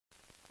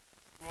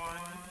1,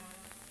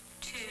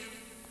 2,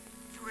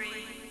 3,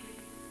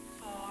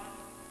 4,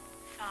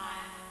 5,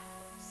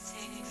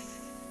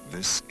 6.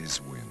 This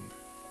is Wynn.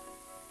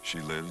 She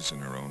lives in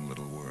her own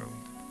little world,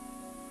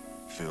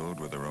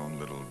 filled with her own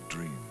little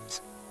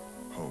dreams,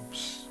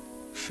 hopes,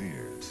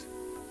 fears,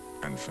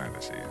 and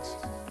fantasies.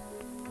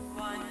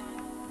 1,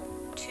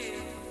 2,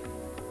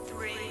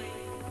 3,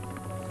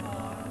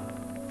 4,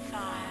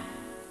 5,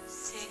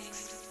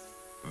 6.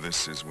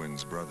 This is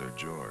Wynn's brother,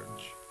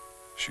 George.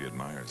 She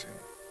admires him.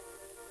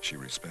 She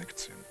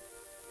respects him.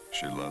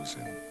 She loves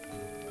him.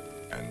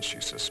 And she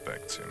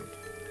suspects him.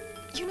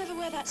 You never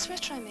wear that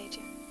sweater I made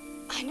you.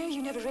 I know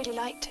you never really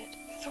liked it.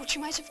 Thought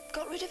you might have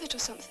got rid of it or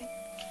something.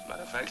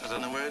 Matter of fact, I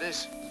don't know where it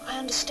is. I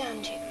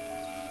understand you.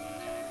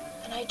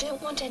 And I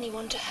don't want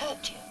anyone to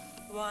hurt you.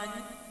 1,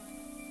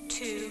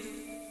 2,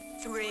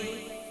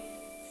 3,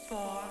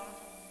 4,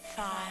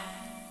 5,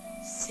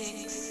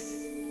 6.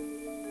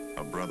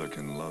 A brother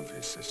can love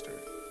his sister,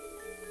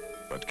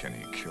 but can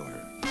he kill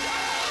her?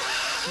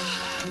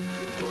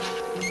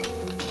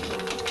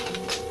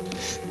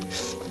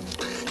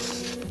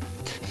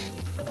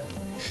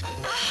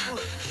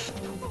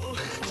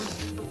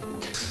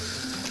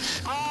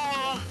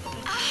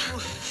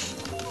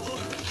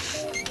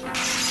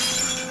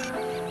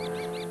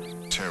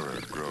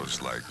 Terror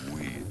grows like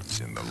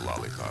weeds in the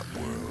lollipop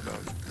world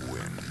of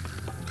Wynn.